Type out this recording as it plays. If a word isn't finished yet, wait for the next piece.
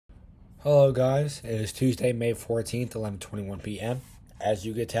Hello guys, it is Tuesday, May 14th, 11:21 p.m. As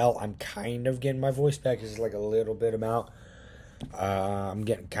you can tell, I'm kind of getting my voice back. It's like a little bit amount. I'm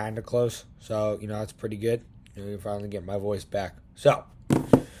getting kind of close, so that's pretty good. You finally get my voice back. So,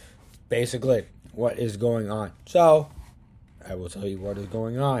 basically, what is going on? So, I will tell you what is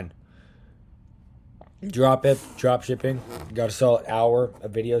going on. Drop shipping. Got a solid hour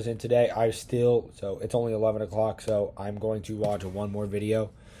of videos in today. So it's only 11 o'clock, so I'm going to watch one more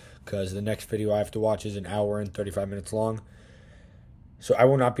video because the next video I have to watch is an hour and 35 minutes long. So I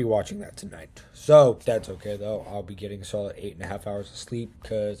will not be watching that tonight. So that's okay, though. I'll be getting a solid 8.5 hours of sleep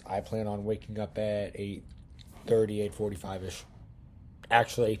because I plan on waking up at 8:30, 8:45-ish.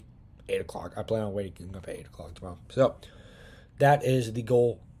 Actually, 8 o'clock. I plan on waking up at 8 o'clock tomorrow. So that is the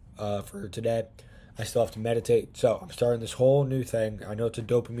goal for today. I still have to meditate. So I'm starting this whole new thing. I know it's a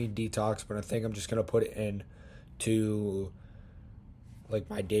dopamine detox, but I think I'm just going to put it in to like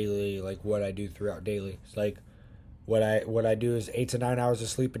my daily, like what I do throughout daily. It's like what I do is 8 to 9 hours of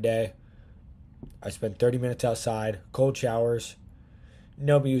sleep a day. I spend 30 minutes outside, cold showers,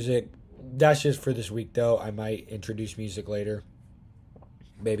 no music. That's just for this week, though. I might introduce music later.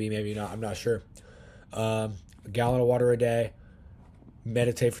 Maybe not. I'm not sure. A gallon of water a day.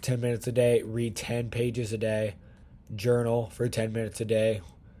 Meditate for 10 minutes a day. Read 10 pages a day. Journal for 10 minutes a day.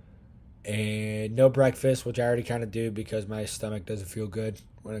 And no breakfast, which I already kind of do because my stomach doesn't feel good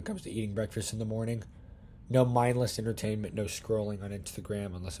when it comes to eating breakfast in the morning. No mindless entertainment, no scrolling on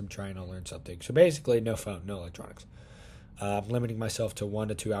Instagram unless I'm trying to learn something. So basically, no phone, no electronics. I'm limiting myself to 1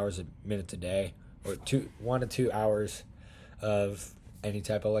 to 2 hours a minute a day, or 1 to 2 hours of any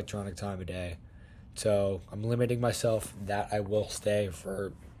type of electronic time a day. So I'm limiting myself. That I will stay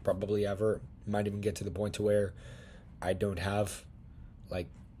for probably ever. Might even get to the point to where I don't have like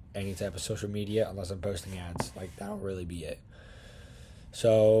any type of social media unless I'm posting ads. Like that'll really be it.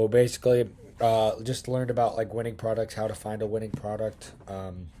 So basically, just learned about like winning products, how to find a winning product.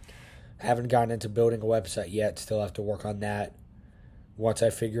 Haven't gotten into building a website yet. Still have to work on that. Once I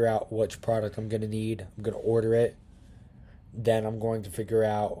figure out which product I'm going to need, I'm going to order it. Then I'm going to figure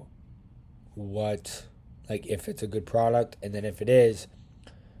out if it's a good product. And then if it is,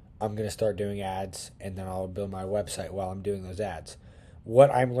 I'm going to start doing ads. And then I'll build my website while I'm doing those ads.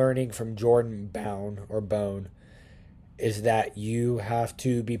 What I'm learning from Jordan Bone is that you have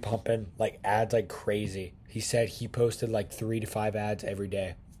to be pumping like ads like crazy. He said he posted like 3 to 5 ads every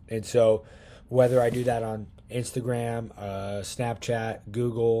day. And so whether I do that on Instagram, Snapchat,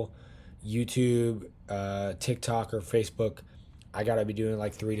 Google, YouTube, TikTok, or Facebook, I got to be doing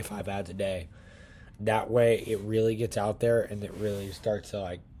like 3 to 5 ads a day. That way it really gets out there and it really starts to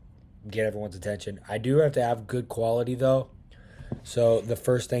like get everyone's attention. I do have to have good quality though. So the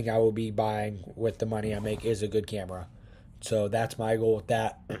first thing I will be buying with the money I make is a good camera. So that's my goal with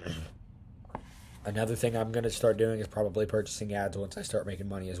that. Another thing I'm going to start doing is probably purchasing ads once I start making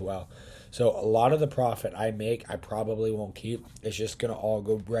money as well. So a lot of the profit I make, I probably won't keep. It's just going to all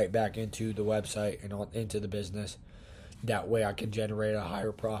go right back into the website and into the business. That way I can generate a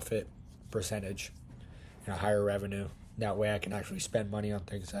higher profit percentage and a higher revenue. That way I can actually spend money on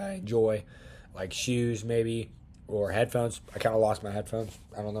things I enjoy, like shoes maybe, or headphones. I kind of lost my headphones.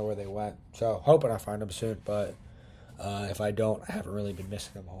 I don't know where they went. So hoping I find them soon, but if I don't, I haven't really been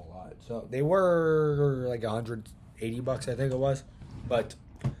missing them a whole lot. So they were like $180, I think it was. But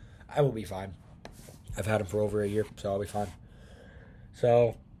I will be fine. I've had them for over a year, so I'll be fine.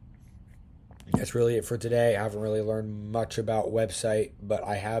 So that's really it for today. I haven't really learned much about website, but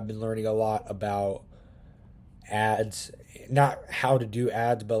I have been learning a lot about ads. Not how to do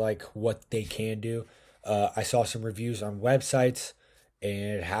ads, but like what they can do. I saw some reviews on websites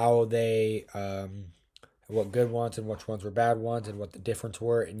and how they... what good ones and which ones were bad ones and what the difference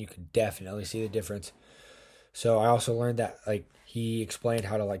were, and you could definitely see the difference. So I also learned that like he explained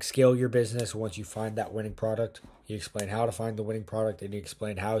how to like scale your business once you find that winning product. He explained how to find the winning product, and he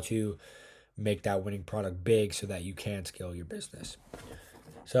explained how to make that winning product big so that you can scale your business.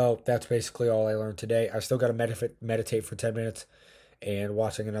 So that's basically all I learned today. I still got to meditate for 10 minutes and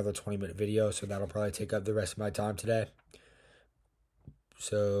watching another 20-minute video, so that'll probably take up the rest of my time today.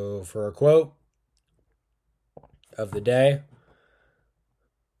 So for a quote of the day,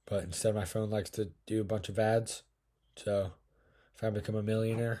 but instead my phone likes to do a bunch of ads. So if I become a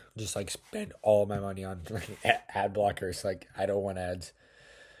millionaire, just like spend all my money on like ad blockers. Like I don't want ads.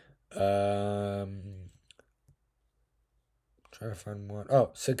 Trying to find one.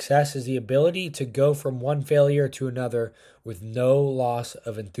 Oh, success is the ability to go from one failure to another with no loss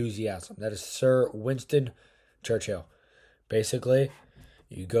of enthusiasm. That is Sir Winston Churchill. Basically,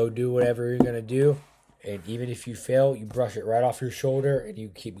 you go do whatever you're gonna do, And even if you fail, you brush it right off your shoulder and you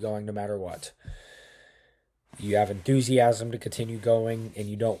keep going no matter what. You have enthusiasm to continue going, and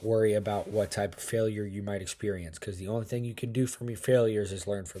you don't worry about what type of failure you might experience, because the only thing you can do from your failures is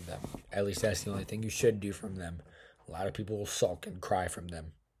learn from them. At least that's the only thing you should do from them. A lot of people will sulk and cry from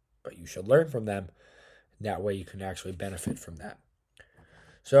them, but you should learn from them. That way you can actually benefit from that.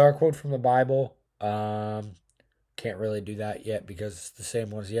 So our quote from the Bible, can't really do that yet because it's the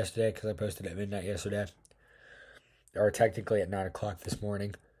same one as yesterday, because I posted at midnight yesterday, or technically at 9 o'clock this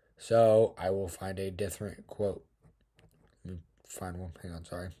morning. So I will find a different quote. Let me find one. Hang on,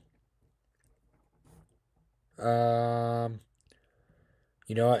 sorry.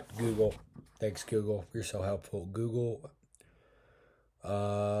 You know what? Google. Thanks, Google. You're so helpful. Google.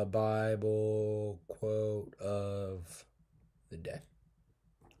 Bible quote of the day.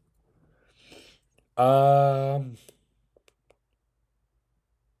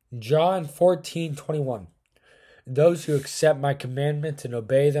 John 14:21. Those who accept my commandments and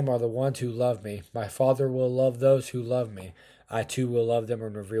obey them are the ones who love me. My Father will love those who love me. I too will love them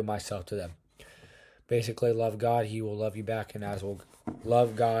and reveal myself to them. Basically, love God, He will love you back, and as will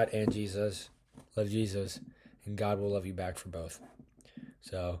love God and Jesus, love Jesus, and God will love you back for both.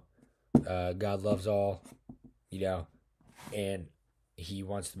 So, God loves all, and He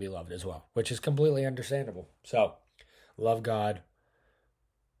wants to be loved as well, which is completely understandable. So, love God,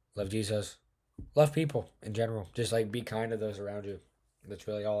 love Jesus, love people in general. Just be kind to those around you. That's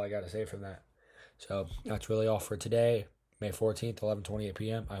really all I got to say from that. So that's really all for today, May 14th, 11:28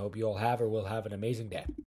 p.m. I hope you all have or will have an amazing day.